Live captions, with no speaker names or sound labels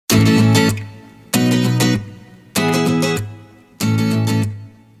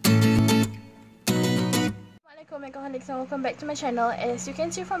Makeupholics, and welcome back to my channel. As you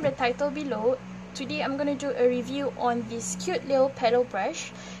can see from the title below, today I'm gonna do a review on this cute little paddle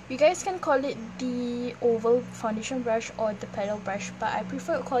brush. You guys can call it the oval foundation brush or the paddle brush, but I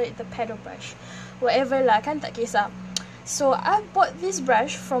prefer to call it the paddle brush. Whatever lah, kan tak kisah. So I bought this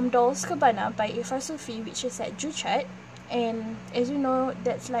brush from Cabana by Eyfa Sufi, which is at Juchat. And as you know,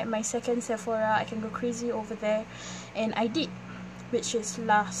 that's like my second Sephora. I can go crazy over there, and I did, which is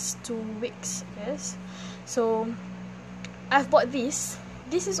last 2 weeks, I guess. So I've bought this.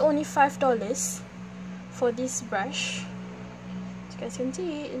 This is only $5 for this brush. As you guys can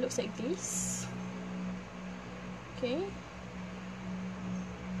see, it looks like this. Okay.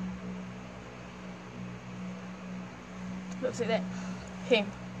 Looks like that. Okay.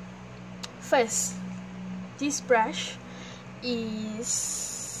 First, this brush is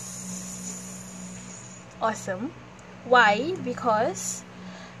awesome. Why? Because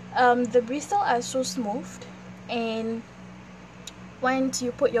the bristles are so smooth, and once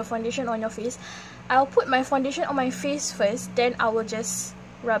you put your foundation on your face, I'll put my foundation on my face first, then I will just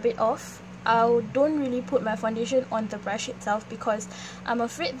rub it off. I don't really put my foundation on the brush itself because I'm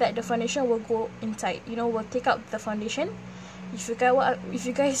afraid that the foundation will go inside, you know, will take out the foundation. If you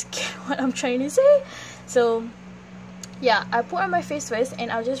guys get what I'm trying to say. So yeah, I put on my face first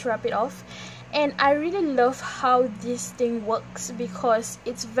and I'll just rub it off. And I really love how this thing works because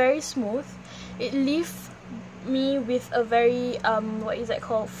it's very smooth. It leaves me with a very what is that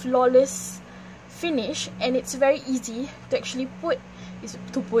called, flawless finish, and it's very easy to actually put. It's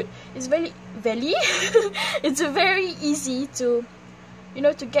very it's very easy to, you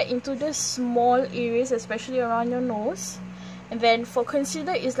know, to get into the small areas, especially around your nose. And then for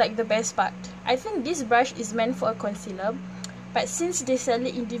concealer is like the best part. I think this brush is meant for a concealer, but since they sell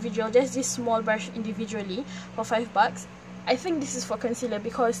it individual, just this small brush individually for $5, I think this is for concealer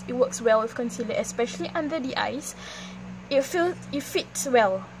because it works well with concealer, especially under the eyes. It fits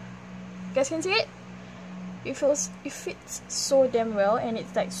well. You guys can see it? It fits so damn well, and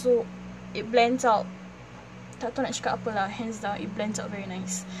it's like so, it blends out. Tak tahu nak cakap apa lah, hands down, it blends out very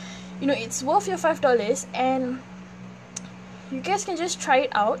nice. You know, it's worth your $5, and you guys can just try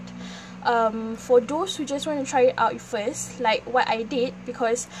it out. For those who just want to try it out first, like what I did,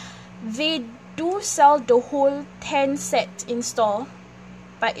 because they do sell the whole 10 set in store,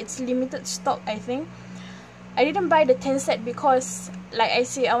 but it's limited stock, I think. I didn't buy the 10 set because, like I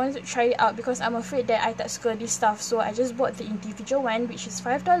say, I wanted to try it out because I'm afraid that I tak suka this stuff. So I just bought the individual one, which is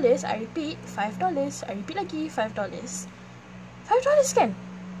 $5. I repeat, $5. I repeat lagi, $5. $5 kan?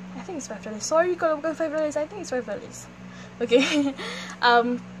 I think it's $5. Sorry kalau bukan $5. I think it's $5. Okay.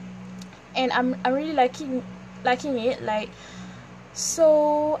 And I'm really liking it, like,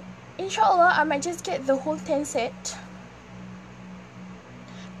 so inshallah I might just get the whole 10 set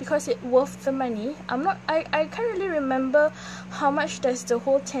because it's worth the money. I can't really remember how much does the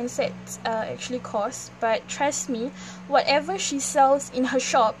whole 10 sets actually cost, but trust me, whatever she sells in her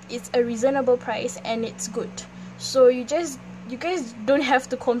shop, it's a reasonable price and it's good. So you guys don't have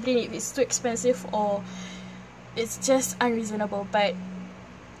to complain if it's too expensive or it's just unreasonable. But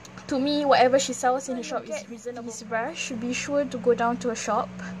to me, whatever she sells in her shop is reasonable. This brush, be sure to go down to her shop.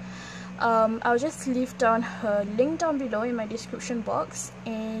 I'll just leave down her link down below in my description box,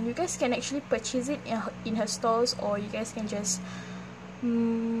 and you guys can actually purchase it in her stores, or you guys can just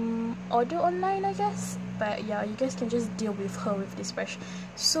order online, I guess. But yeah, you guys can just deal with her with this brush.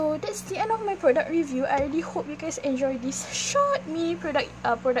 So that's the end of my product review. I really hope you guys enjoy this short mini product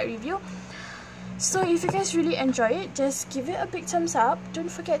review. So if you guys really enjoy it, just give it a big thumbs up. Don't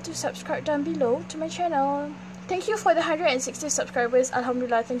forget to subscribe down below to my channel. Thank you for the 160 subscribers.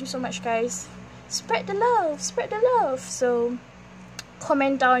 Alhamdulillah, thank you so much, guys. Spread the love, spread the love. So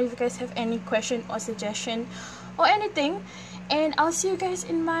comment down if you guys have any question or suggestion or anything, and I'll see you guys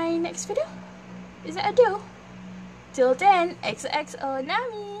in my next video. Is that a deal? Till then, XOXO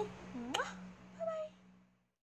Namie.